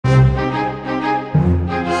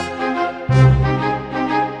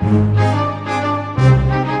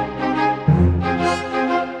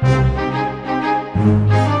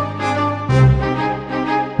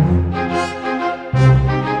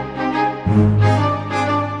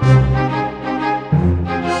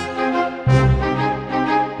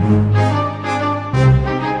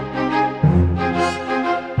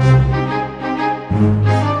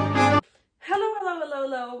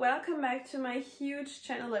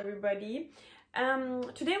everybody.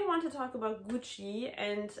 Today we want to talk about Gucci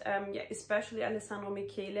and yeah, especially Alessandro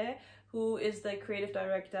Michele, who is the creative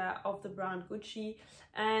director of the brand Gucci.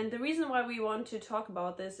 And the reason why we want to talk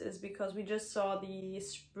about this is because we just saw the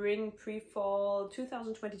spring pre-fall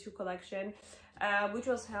 2022 collection, which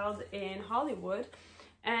was held in Hollywood.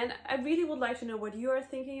 And I really would like to know what you are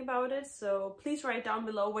thinking about it. So please write down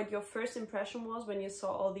below what your first impression was when you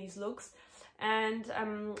saw all these looks. And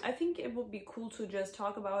I think it would be cool to just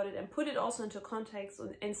talk about it and put it also into context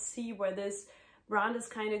and see where this brand is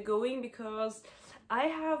kind of going, because I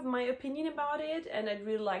have my opinion about it and I'd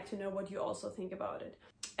really like to know what you also think about it.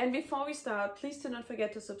 And before we start, please do not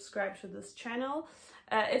forget to subscribe to this channel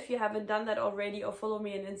if you haven't done that already, or follow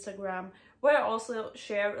me on Instagram, where I also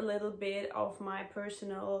share a little bit of my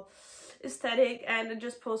personal aesthetic and I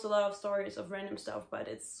just post a lot of stories of random stuff, but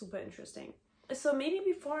it's super interesting. So maybe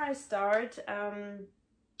before I start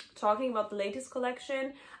talking about the latest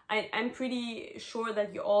collection, I'm pretty sure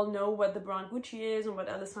that you all know what the brand Gucci is and what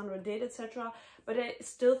Alessandro did, etc. But I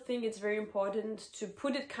still think it's very important to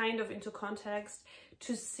put it kind of into context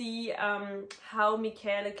to see how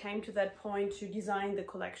Michele came to that point to design the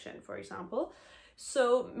collection, for example.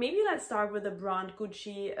 So maybe let's start with the brand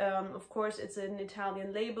Gucci. Of course, it's an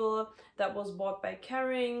Italian label that was bought by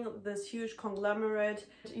Kering, this huge conglomerate.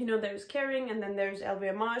 You know, there's Kering and then there's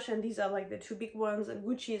LVMH, and these are like the two big ones. And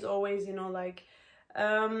Gucci is always, you know, like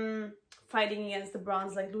fighting against the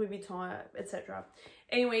brands like Louis Vuitton, etc.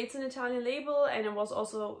 Anyway, it's an Italian label and it was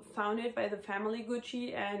also founded by the family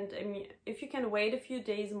Gucci. And I mean, if you can wait a few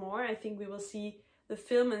days more, I think we will see the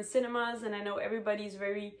film in cinemas, and I know everybody's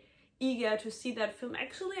very eager to see that film.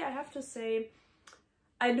 Actually, I have to say,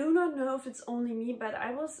 I do not know if it's only me, but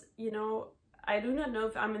I was, you know, I do not know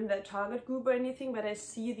if I'm in that target group or anything, but I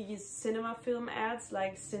see these cinema film ads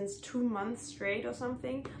like since 2 months straight or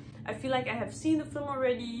something. I feel like I have seen the film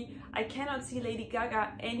already. I cannot see Lady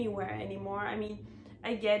Gaga anywhere anymore. I mean,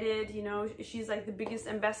 I get it, you know, she's like the biggest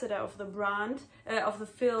ambassador of the brand, of the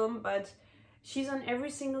film, but she's on every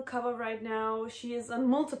single cover right now. She is on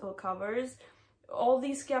multiple covers. All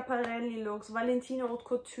these Schiaparelli looks, Valentino Haute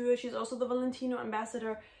Couture, she's also the Valentino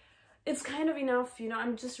ambassador. It's kind of enough, you know,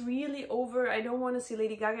 I'm just really over, I don't want to see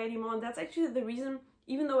Lady Gaga anymore. And that's actually the reason,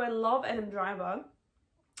 even though I love Adam Driver,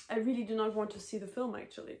 I really do not want to see the film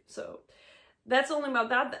actually. So that's only about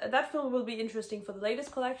that. That film will be interesting for the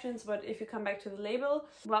latest collections, but if you come back to the label,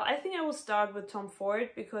 well, I think I will start with Tom Ford,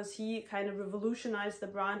 because he kind of revolutionized the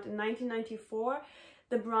brand in 1994.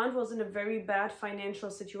 The brand was in a very bad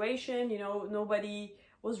financial situation, you know, nobody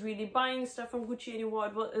was really buying stuff from Gucci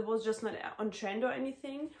anymore. It was just not on trend or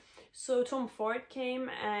anything. So Tom Ford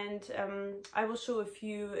came, and I will show a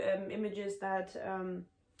few images that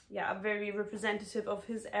yeah, are very representative of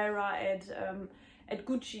his era at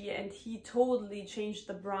Gucci, and he totally changed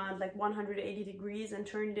the brand like 180 degrees and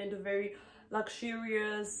turned it into very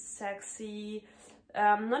luxurious, sexy,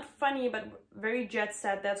 not funny, but very jet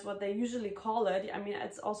set. That's what they usually call it. I mean,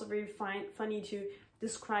 it's also very funny to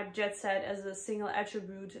describe jet set as a single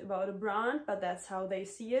attribute about a brand, but that's how they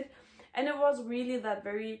see it. And it was really that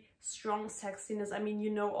very strong sexiness. I mean,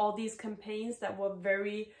 you know, all these campaigns that were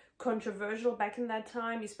very controversial back in that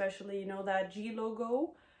time, especially, you know, that G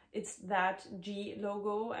logo. It's that G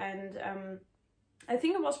logo, and I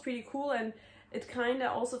think it was pretty cool, and it kind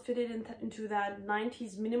of also fitted into that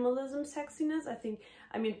 90s minimalism sexiness.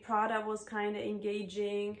 I mean, Prada was kind of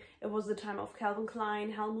engaging. It was the time of Calvin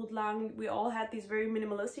Klein, Helmut Lang. We all had these very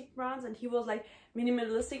minimalistic brands, and he was like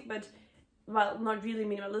minimalistic, but, well, not really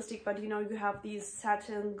minimalistic, but, you know, you have these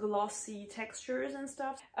satin glossy textures and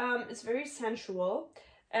stuff. It's very sensual.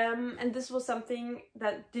 And this was something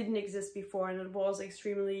that didn't exist before, and it was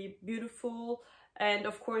extremely beautiful. And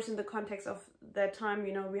of course, in the context of that time,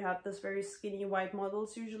 you know, we had this very skinny white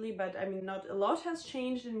models usually, but I mean, not a lot has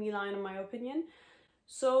changed in Milan, in my opinion.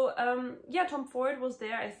 So yeah, Tom Ford was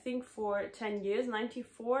there, I think, for 10 years,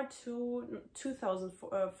 94 to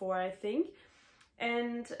 2004, I think.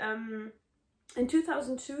 And in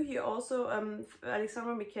 2002, he also,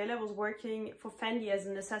 Alessandro Michele was working for Fendi as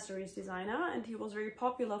an accessories designer, and he was very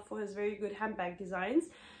popular for his very good handbag designs.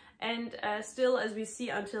 And still, as we see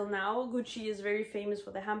until now, Gucci is very famous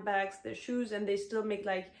for the handbags, their shoes, and they still make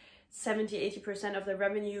like 70–80% of their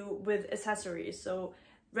revenue with accessories. So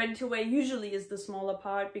ready-to-wear usually is the smaller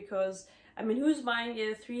part, because, I mean, who's buying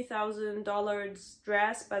a $3,000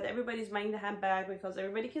 dress? But everybody's buying the handbag because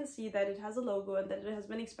everybody can see that it has a logo and that it has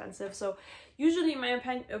been expensive. So usually, in my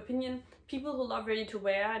opinion, people who love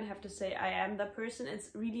ready-to-wear, and have to say I am that person,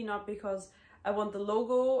 it's really not because I want the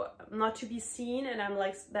logo not to be seen, and I'm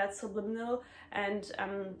like that subliminal and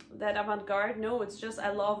that avant-garde. No, it's just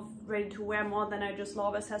I love ready-to-wear more than I just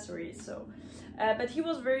love accessories. So but he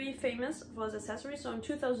was very famous for his accessories. So in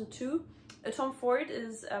 2002 Tom Ford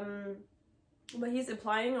is but he's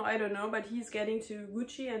applying, or I don't know, but he's getting to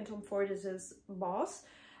Gucci, and Tom Ford is his boss,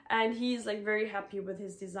 and he's like very happy with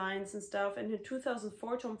his designs and stuff. And in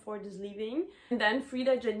 2004 Tom Ford is leaving, and then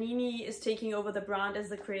Frida Giannini is taking over the brand as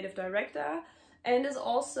the creative director, and is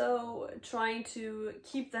also trying to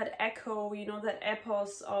keep that echo, you know, that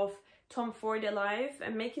epos of Tom Ford alive,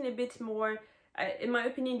 and making a bit more, in my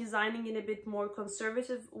opinion, designing in a bit more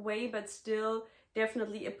conservative way, but still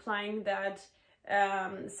definitely applying that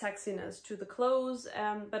sexiness to the clothes.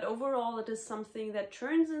 But overall it is something that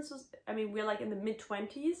turns into, I mean, we're like in the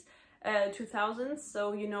mid-20s, 2000s,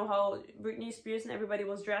 so you know how Britney Spears and everybody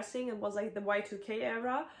was dressing. It was like the Y2K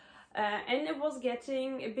era, and it was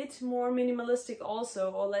getting a bit more minimalistic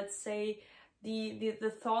also, or let's say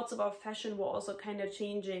the thoughts about fashion were also kind of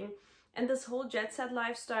changing. And this whole jet set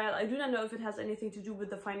lifestyle, I do not know if it has anything to do with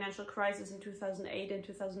the financial crisis in 2008 and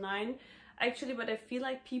 2009 actually, but I feel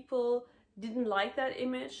like people didn't like that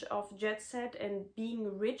image of jet set and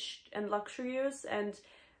being rich and luxurious, and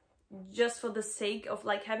just for the sake of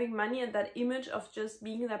like having money, and that image of just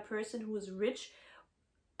being that person who is rich.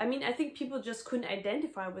 I mean, I think people just couldn't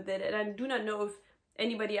identify with it, and I do not know if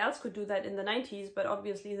anybody else could do that in the 90s, but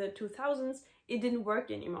obviously the 2000s it didn't work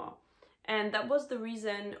anymore. And that was the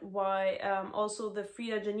reason why also the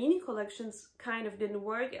Frida Giannini collections kind of didn't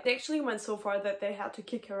work. They actually went so far that they had to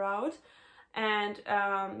kick her out. And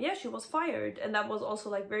yeah, she was fired, and that was also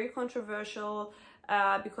like very controversial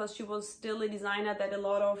because she was still a designer that a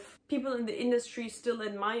lot of people in the industry still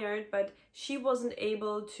admired, but she wasn't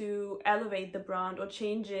able to elevate the brand or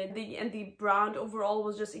change it. And the brand overall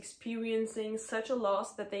was just experiencing such a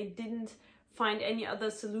loss that they didn't find any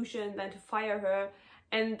other solution than to fire her.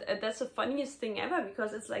 And that's the funniest thing ever,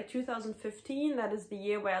 because it's like 2015, that is the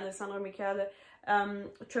year where Alessandro Michele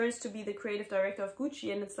turns to be the creative director of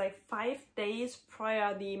Gucci, and it's like 5 days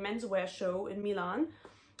prior the Menswear show in Milan,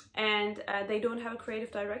 and they don't have a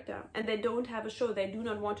creative director, and they don't have a show. They do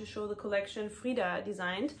not want to show the collection Frida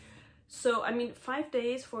designed. So I mean, 5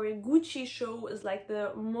 days for a Gucci show is like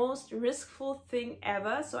the most riskful thing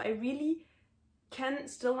ever. So I really can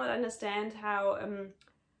still not understand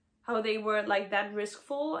how they were like that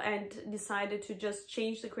riskful and decided to just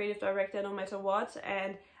change the creative director no matter what.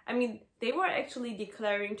 And I mean, they were actually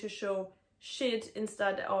declaring to show shit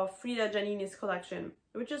instead of Frida Giannini's collection,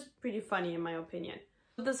 which is pretty funny in my opinion.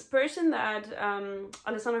 This person that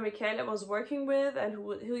Alessandro Michele was working with, and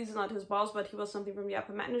who is not his boss, but he was something from the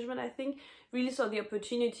upper management, I think, really saw the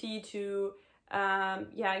opportunity to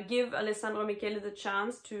yeah, give Alessandro Michele the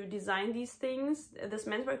chance to design these things, this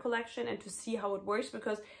menswear collection, and to see how it works,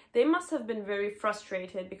 because they must have been very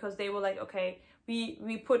frustrated, because they were like, okay,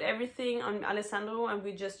 we put everything on Alessandro and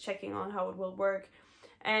we're just checking on how it will work.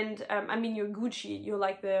 And I mean, you're Gucci, you're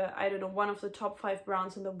like the, I don't know, one of the top 5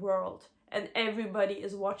 brands in the world, and everybody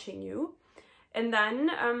is watching you. And then,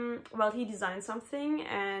 well, he designed something,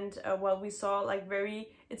 and well, we saw like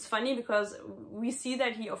it's funny because we see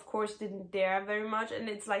that he of course didn't dare very much, and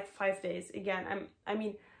it's like 5 days. Again, I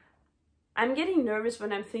mean, I'm getting nervous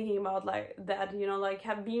when I'm thinking about like that, you know, like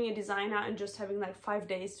being a designer and just having like 5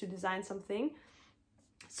 days to design something.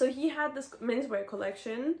 So he had this menswear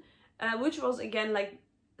collection, which was again like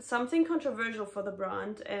something controversial for the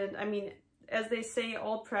brand. And I mean, as they say,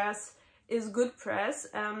 all press is good press.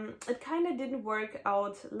 It kind of didn't work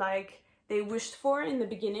out like they wished for in the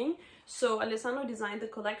beginning. So Alessandro designed the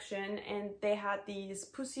collection, and they had these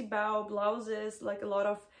pussy bow blouses, like a lot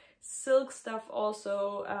of silk stuff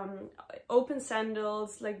also, open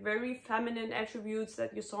sandals, like very feminine attributes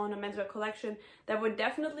that you saw in a menswear collection that were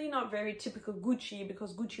definitely not very typical Gucci,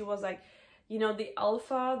 because Gucci was like, you know, the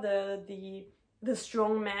alpha, the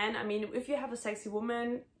strong man. I mean, if you have a sexy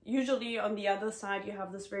woman, usually on the other side you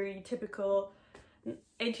have this very typical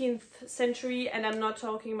 18th century, and I'm not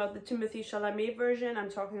talking about the Timothée Chalamet version,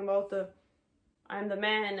 I'm talking about the I'm the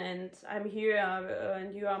man and I'm here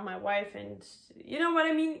and you are my wife, and you know what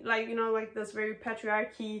I mean, like, you know, like this very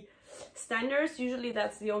patriarchy standards. Usually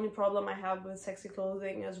that's the only problem I have with sexy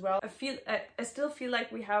clothing as well. I still feel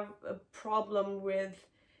like we have a problem with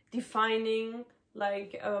defining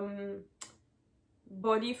like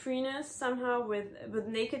body freeness somehow with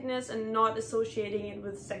nakedness, and not associating it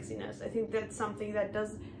with sexiness. I think that's something that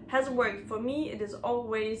hasn't worked for me. It is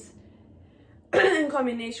always in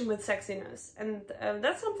combination with sexiness, and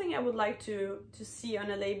that's something I would like to see on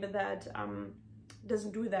a label that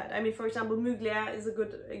doesn't do that. I mean, for example, Mugler is a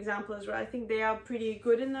good example as well. I think they are pretty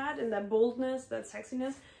good in that boldness, that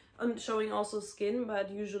sexiness, and showing also skin,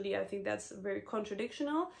 but usually I think that's very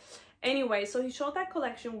contradictional. Anyway, so he showed that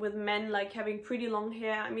collection with men like having pretty long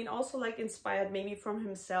hair. I mean, also like inspired maybe from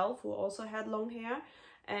himself, who also had long hair,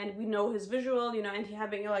 and we know his visual, you know, and he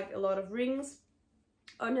having like a lot of rings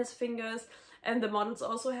on his fingers, and the models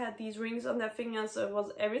also had these rings on their fingers,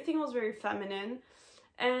 so everything was very feminine.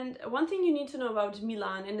 And one thing you need to know about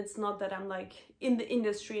Milan, and it's not that I'm like in the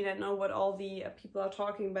industry and I know what all the people are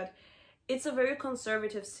talking, but it's a very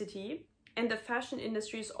conservative city, and the fashion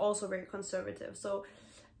industry is also very conservative. So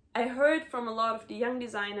I heard from a lot of the young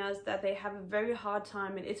designers that they have a very hard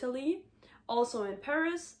time in Italy, also in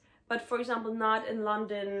Paris, but for example not in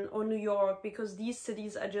London or New York, because these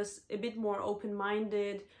cities are just a bit more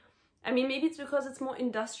open-minded. I mean, maybe it's because it's more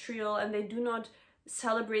industrial and they do not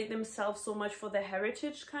celebrate themselves so much for their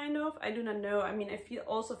heritage, kind of. I do not know. I mean, I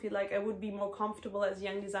also feel like I would be more comfortable as a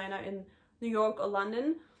young designer in New York or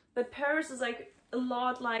London. But Paris is like a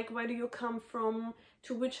lot like, where do you come from?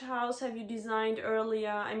 To which house have you designed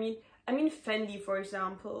earlier? I mean Fendi, for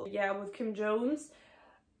example. Yeah, with Kim Jones.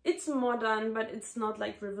 It's modern, but it's not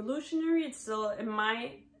like revolutionary. It's still, in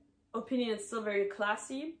my opinion, it's still very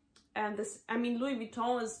classy. And this, I mean, Louis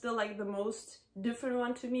Vuitton is still like the most different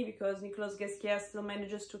one to me, because Nicolas Ghesquière still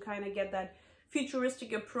manages to kind of get that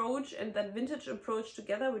futuristic approach and that vintage approach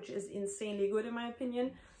together, which is insanely good in my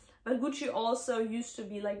opinion. But Gucci also used to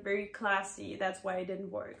be like very classy. That's why it didn't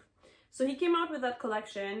work. So he came out with that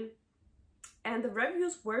collection and the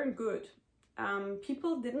reviews weren't good.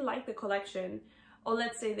 People didn't like the collection, or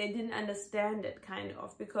let's say they didn't understand it, kind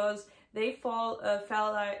of, because they thought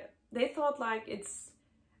like it's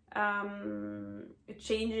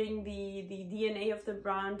changing the DNA of the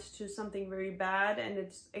brand to something very bad, and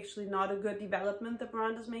it's actually not a good development the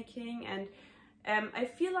brand is making. And I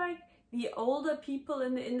feel like the older people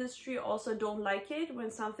in the industry also don't like it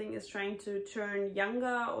when something is trying to turn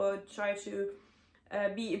younger or try to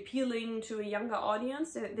be appealing to a younger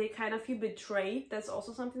audience. They kind of feel betrayed. That's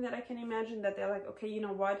also something that I can imagine, that they're like, okay, you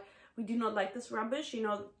know what, we do not like this rubbish, you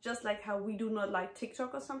know, just like how we do not like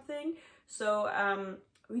TikTok or something. So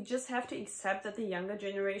we just have to accept that the younger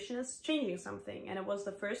generation is changing something. And it was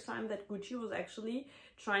the first time that Gucci was actually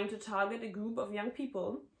trying to target a group of young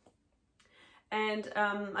people. And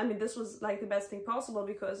I mean, this was like the best thing possible,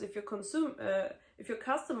 because if your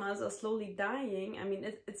customers are slowly dying, I mean,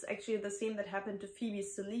 it's actually the same that happened to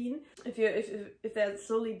Phoebe's Celine. If they're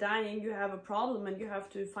slowly dying, you have a problem and you have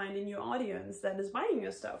to find a new audience that is buying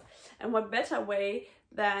your stuff. And what better way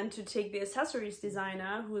than to take the accessories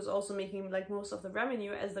designer, who is also making like most of the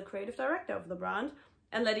revenue, as the creative director of the brand,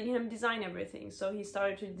 and letting him design everything. So he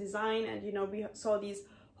started to design, and you know, we saw these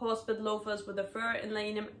horsebit loafers with the fur inlay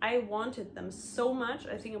in them. I wanted them so much.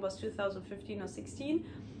 I think it was 2015 or 16.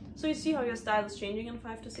 So you see how your style is changing in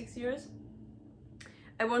 5 to 6 years.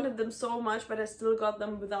 I wanted them so much, but I still got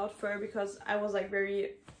them without fur, because I was like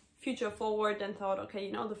very future forward and thought, okay,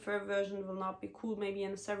 you know, the fur version will not be cool maybe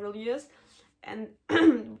in several years. And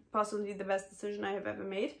possibly the best decision I have ever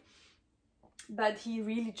made. But he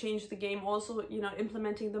really changed the game also, you know,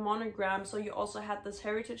 implementing the monogram. So you also had this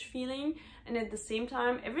heritage feeling, and at the same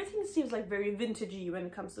time, everything seems like very vintagey when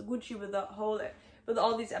it comes to Gucci, with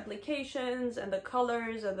all these applications and the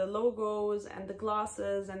colors and the logos and the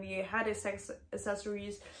glasses and the Hedi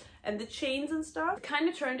accessories and the chains and stuff. It kind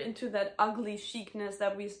of turned into that ugly chicness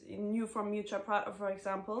that we knew from Miuccia Prada, for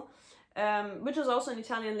example, which is also an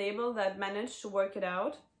Italian label that managed to work it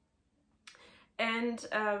out. And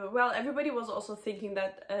well, everybody was also thinking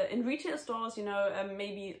that in retail stores, you know,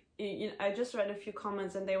 maybe, I just read a few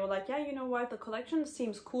comments and they were like, yeah, you know what, the collection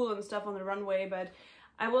seems cool and stuff on the runway, but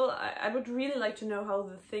I would really like to know how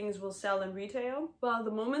the things will sell in retail. Well,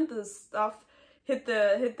 the moment the stuff hit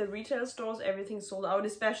the retail stores, everything sold out,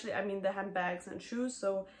 especially, I mean, the handbags and shoes.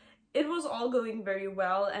 So it was all going very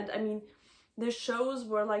well. And I mean, the shows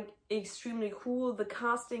were like extremely cool. The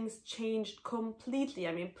castings changed completely.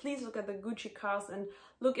 I mean, please look at the Gucci cast and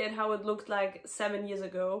look at how it looked like 7 years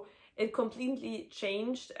ago. It completely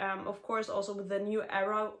changed, of course, also with the new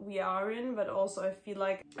era we are in, but also I feel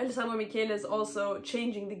like Alessandro Michele is also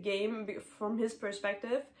changing the game from his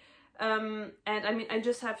perspective. And I mean, I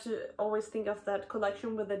just have to always think of that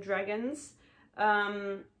collection with the dragons.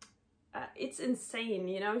 It's insane,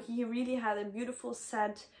 you know, he really had a beautiful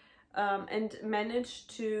set. And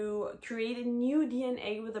managed to create a new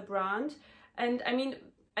DNA with the brand. And I mean,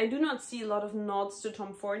 I do not see a lot of nods to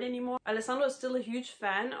Tom Ford anymore. Alessandro is still a huge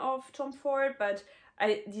fan of Tom Ford, but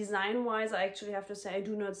design-wise, I actually have to say I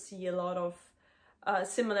do not see a lot of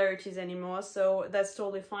similarities anymore, so that's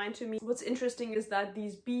totally fine to me. What's interesting is that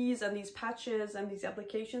these bees and these patches and these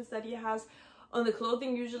applications that he has on the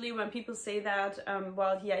clothing, usually when people say that,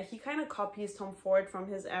 well, yeah, he kind of copies Tom Ford from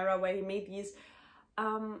his era where he made these.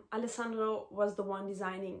 Alessandro was the one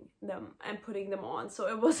designing them and putting them on, so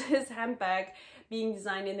it was his handbag being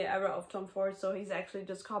designed in the era of Tom Ford, so he's actually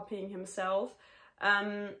just copying himself.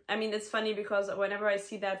 I mean, it's funny because whenever I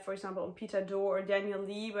see that, for example, on Peter Do or Daniel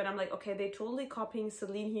Lee, when I'm like, okay, they're totally copying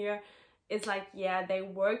Celine here, it's like, yeah, they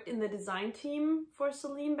worked in the design team for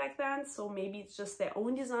Celine back then, so maybe it's just their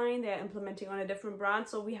own design they're implementing on a different brand,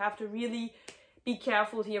 so we have to really be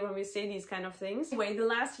careful here when we say these kind of things. Anyway, the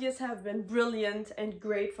last years have been brilliant and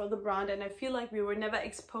great for the brand, and I feel like we were never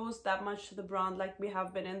exposed that much to the brand like we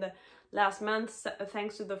have been in the last month,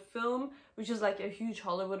 thanks to the film, which is like a huge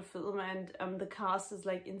Hollywood film, and the cast is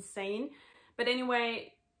like insane. But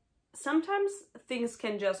anyway, sometimes things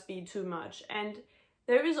can just be too much, and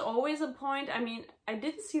there is always a point. I mean, I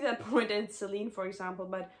didn't see that point in Celine, for example,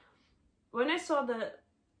 but when I saw the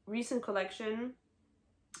recent collection,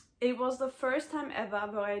 it was the first time ever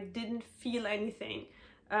where I didn't feel anything.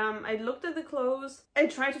 I looked at the clothes, I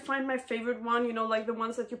tried to find my favorite one, you know, like the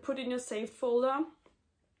ones that you put in your saved folder.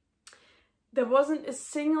 There wasn't a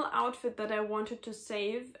single outfit that I wanted to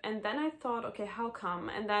save, and then I thought, okay, how come?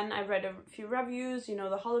 And then I read a few reviews, you know,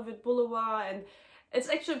 the Hollywood Boulevard, and it's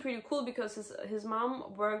actually pretty cool because his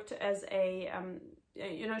mom worked as a,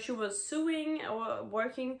 you know, she was sewing or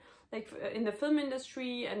working like in the film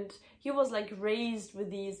industry, and he was like raised with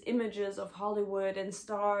these images of Hollywood and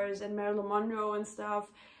stars and Marilyn Monroe and stuff.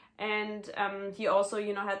 And he also,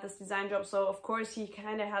 you know, had this design job, so of course he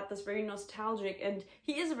kind of had this very nostalgic, and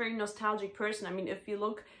he is a very nostalgic person. I mean, if you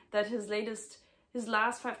look that his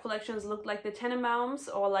last 5 collections look like the Tenenbaums,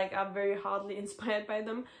 or like are very hardly inspired by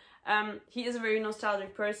them. He is a very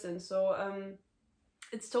nostalgic person, so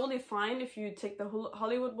it's totally fine if you take the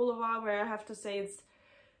Hollywood Boulevard, where I have to say it's,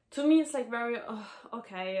 to me, it's like very,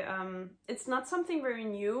 okay, it's not something very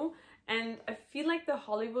new, and I feel like the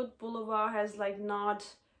Hollywood Boulevard has like not,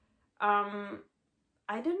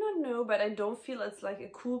 I do not know, but I don't feel it's like a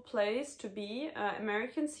cool place to be.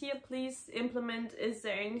 Americans here, please implement, is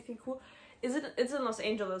there anything cool? It's in Los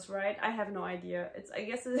Angeles, right? I have no idea. I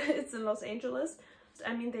guess it's in Los Angeles.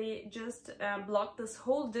 I mean, they just blocked this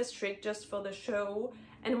whole district just for the show,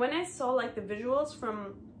 and when I saw like the visuals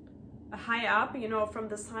from high up, you know, from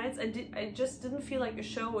the sides, I just didn't feel like a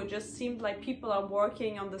show. It just seemed like people are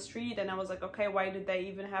working on the street, and I was like, okay, why did they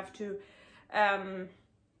even have to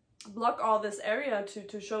block all this area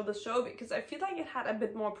to show the show? Because I feel like it had a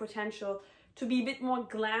bit more potential to be a bit more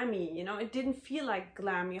glammy, you know. It didn't feel like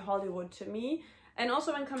glammy Hollywood to me. And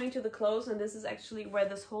also when coming to the clothes, and this is actually where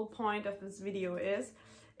this whole point of this video is,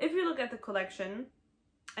 if you look at the collection,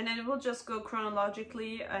 and then we'll just go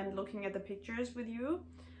chronologically and looking at the pictures with you.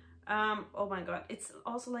 Oh my god, it's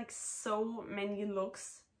also like so many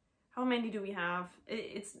looks. How many do we have?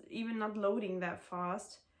 It's even not loading that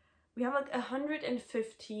fast. We have like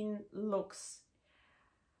 115 looks.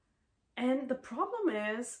 And the problem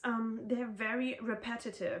is, they're very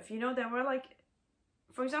repetitive. You know, there were like,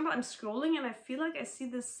 for example, I'm scrolling and I feel like I see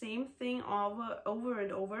the same thing over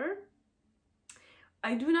and over.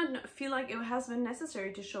 I do not feel like it has been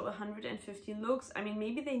necessary to show 115 looks. I mean,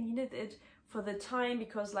 maybe they needed it for the time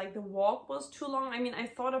because like the walk was too long. I mean, I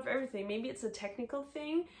thought of everything. Maybe it's a technical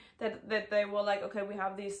thing that they were like, okay, we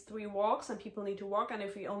have these 3 walks and people need to walk, and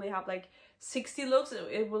if we only have like 60 looks,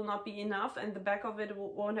 it will not be enough, and the back of it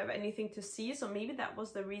won't have anything to see. So maybe that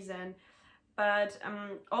was the reason. But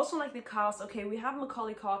also like the cast, okay, we have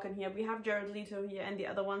Macaulay Culkin here, we have Jared Leto here, and the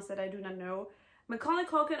other ones that I do not know. Macaulay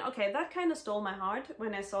Culkin, okay, that kind of stole my heart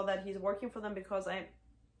when I saw that he's working for them, because I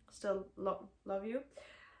still love you.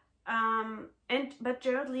 But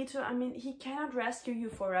Jared Leto, I mean, he cannot rescue you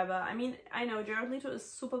forever. I mean, I know Jared Leto is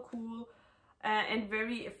super cool and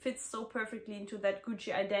fits so perfectly into that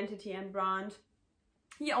Gucci identity and brand.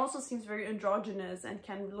 He also seems very androgynous and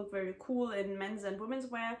can look very cool in men's and women's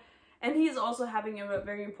wear. And he is also having a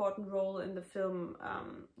very important role in the film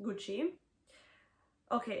Gucci.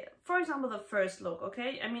 Okay, for example, the first look,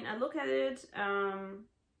 okay? I mean, I look at it,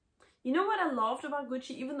 you know what I loved about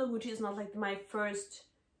Gucci? Even though Gucci is not like my first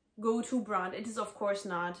go-to brand, it is of course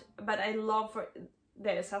not, but I love for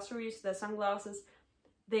their accessories, their sunglasses.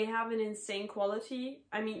 They have an insane quality.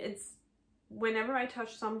 I mean, it's, whenever I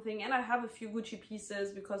touch something, and I have a few Gucci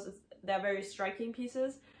pieces because they're very striking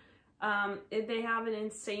pieces, they have an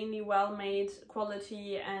insanely well-made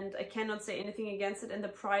quality, and I cannot say anything against it. And the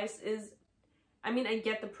price is, I mean, I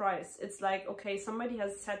get the price. It's like, okay, somebody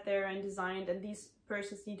has sat there and designed, and these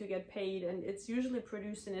persons need to get paid, and it's usually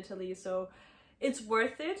produced in Italy, so it's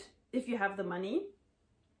worth it if you have the money.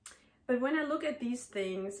 But when I look at these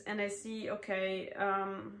things and I see, okay,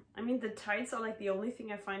 I mean, the tights are like the only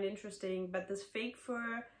thing I find interesting, but this fake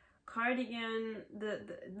fur cardigan,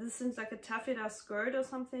 this seems like a taffeta skirt or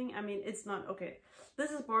something. I mean, it's not, okay.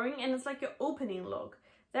 This is boring, and it's like your opening look.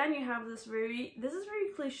 Then you have this is very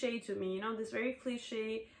cliche to me, you know, this very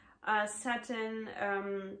cliche satin.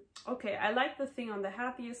 Okay, I like the thing on the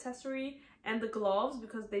hat, the accessory, and the gloves,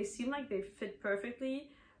 because they seem like they fit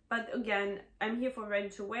perfectly. But again, I'm here for ready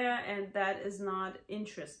to wear, and that is not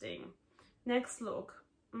interesting. Next look.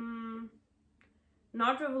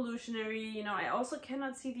 Not revolutionary, you know. I also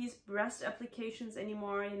cannot see these breast applications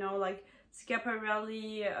anymore, you know, like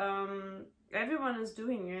Schiaparelli. Everyone is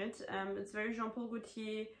doing it. It's very Jean-Paul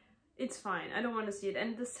Gaultier. It's fine. I don't want to see it.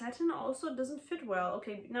 And the satin also doesn't fit well.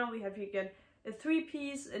 Okay, now we have you get a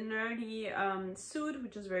three-piece, a nerdy suit,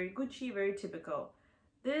 which is very Gucci, very typical.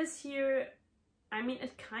 This here, I mean,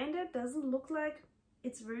 it kind of doesn't look like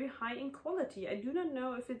it's very high in quality. I do not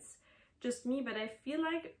know if it's just me, but I feel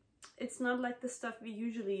like it's not like the stuff we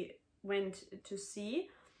usually went to see.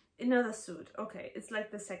 Another suit. Okay, it's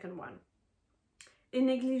like the second one. A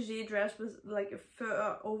negligee dress with like a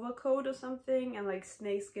fur overcoat or something, and like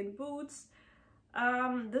snakeskin boots.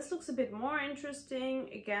 This looks a bit more interesting.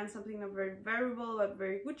 Again, something not very wearable, but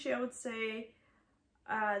very Gucci, I would say.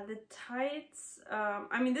 The tights,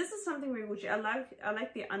 I mean, this is something very Gucci. I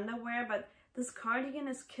like the underwear, but this cardigan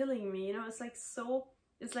is killing me, you know. It's like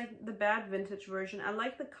it's like the bad vintage version. I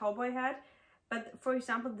like the cowboy hat, but for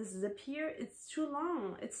example, this zip here, it's too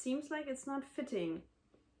long. It seems like it's not fitting.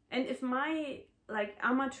 And if my like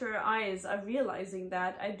amateur eyes are realizing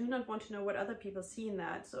that, I do not want to know what other people see in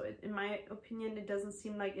that. So in my opinion, it doesn't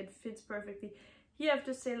seem like it fits perfectly. Here I have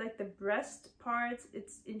to say, like, the breast parts,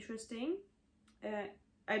 it's interesting.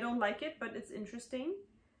 I don't like it, but it's interesting.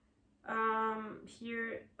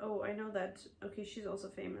 Here, oh, I know that. Okay, she's also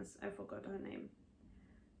famous. I forgot her name.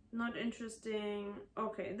 Not interesting.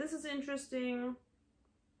 Okay, this is interesting,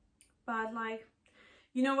 but like,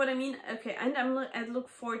 you know what I mean? Okay, and I'm at look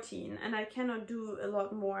 14, and I cannot do a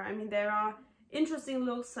lot more. I mean, there are interesting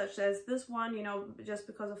looks such as this one, you know, just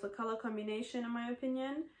because of the color combination, in my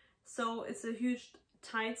opinion. So it's a huge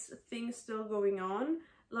tights thing still going on.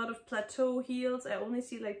 A lot of plateau heels. I only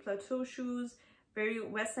see like plateau shoes. Very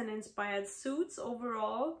Western inspired suits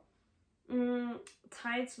overall.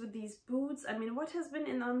 Tights with these boots. I mean, what has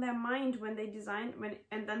been on their mind when they designed,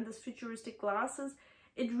 and then this futuristic glasses?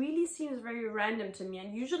 It really seems very random to me,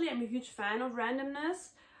 and usually I'm a huge fan of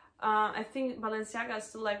randomness. I think Balenciaga is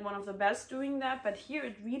still like one of the best doing that, but here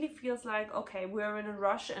it really feels like, okay, we're in a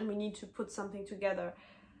rush and we need to put something together.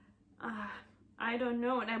 I don't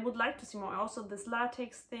know, and I would like to see more. Also this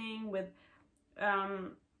latex thing with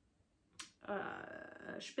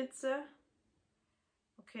Spitze.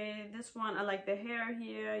 Okay, this one, I like the hair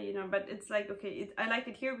here, you know, but it's like, okay, I like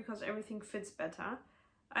it here because everything fits better.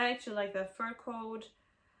 I actually like the fur coat.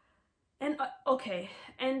 And okay,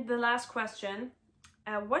 and the last question,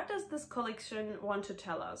 what does this collection want to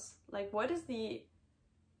tell us? Like, what is the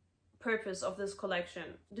purpose of this collection?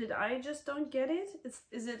 Did I just don't get it?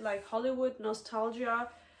 Is it like Hollywood nostalgia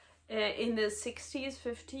in the 60s,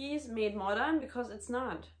 50s made modern? Because it's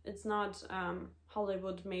not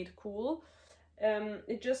Hollywood made cool.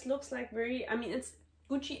 It just looks like very, I mean,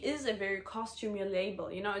 Gucci is a very costumey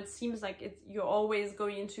label, you know. It seems like you're always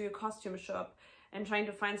going into a costume shop and trying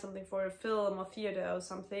to find something for a film or theater or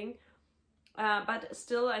something. But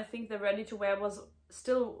still, I think the ready-to-wear was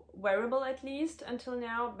still wearable, at least until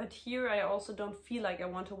now. But here I also don't feel like I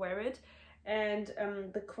want to wear it. And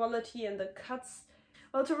the quality and the cuts.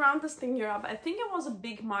 Well, to round this thing here up, I think it was a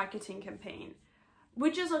big marketing campaign.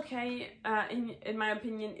 Which is okay, in my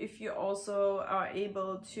opinion, if you also are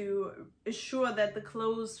able to assure that the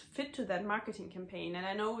clothes fit to that marketing campaign. And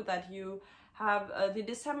I know that you have the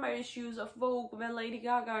December issues of Vogue where Lady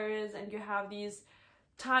Gaga is, and you have these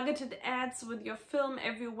targeted ads with your film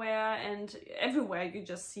everywhere, and everywhere you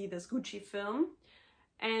just see this Gucci film.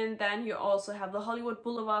 And then you also have the Hollywood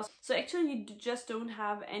Boulevard. So actually you just don't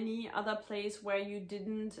have any other place where you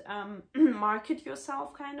didn't market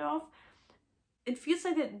yourself, kind of. It feels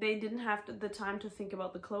like that they didn't have the time to think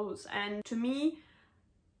about the clothes. And to me,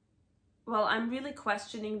 well, I'm really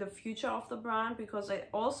questioning the future of the brand, because I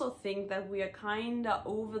also think that we are kind of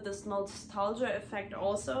over this nostalgia effect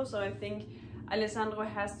also. So I think Alessandro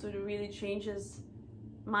has to really change his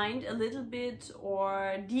mind a little bit,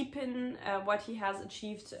 or deepen what he has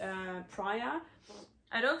achieved prior.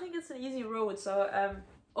 I don't think it's an easy road. So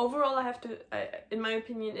overall, I have to, in my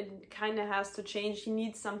opinion, it kind of has to change. He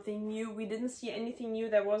needs something new. We didn't see anything new.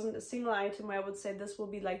 There wasn't a single item where I would say this will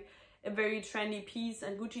be like a very trendy piece,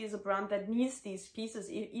 and Gucci is a brand that needs these pieces,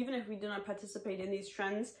 even if we do not participate in these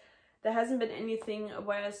trends. There hasn't been anything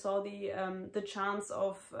where I saw the chance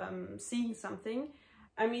of seeing something.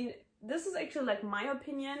 I mean, this is actually like my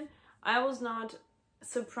opinion. I was not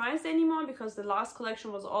surprised anymore because the last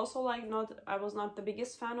collection was also like I was not the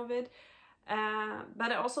biggest fan of it.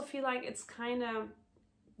 But I also feel like it's kind of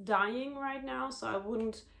dying right now, so I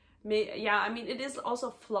wouldn't. Yeah, I mean, it is also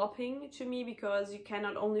flopping to me because you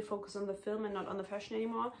cannot only focus on the film and not on the fashion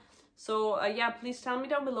anymore. So yeah, please tell me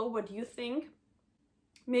down below what you think.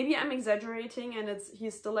 Maybe I'm exaggerating and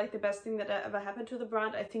he's still like the best thing that ever happened to the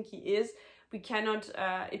brand. I think he is. We cannot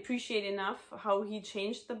appreciate enough how he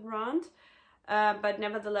changed the brand. But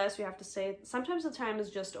nevertheless, we have to say sometimes the time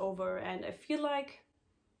is just over, and I feel like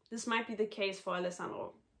this might be the case for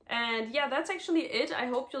Alessandro. And yeah, that's actually it. I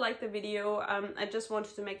hope you liked the video. I just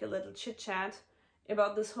wanted to make a little chit chat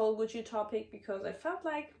about this whole Gucci topic because I felt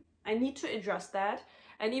like I need to address that.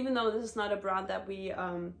 And even though this is not a brand that we,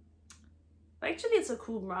 actually it's a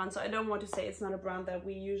cool brand, so I don't want to say it's not a brand that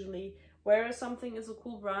we usually wear or something. It's a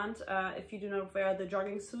cool brand if you do not wear the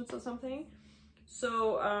jogging suits or something.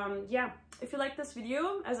 So yeah, if you like this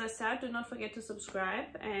video, as I said, do not forget to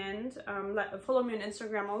subscribe and follow me on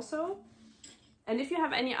Instagram also. And if you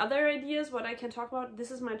have any other ideas what I can talk about, this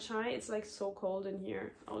is my chai. It's like so cold in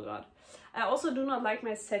here. Oh god. I also do not like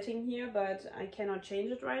my setting here, but I cannot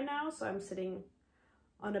change it right now, so I'm sitting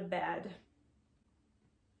on a bed.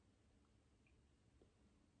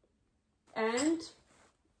 And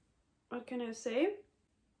what can I say?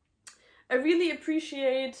 I really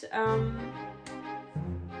appreciate Ow.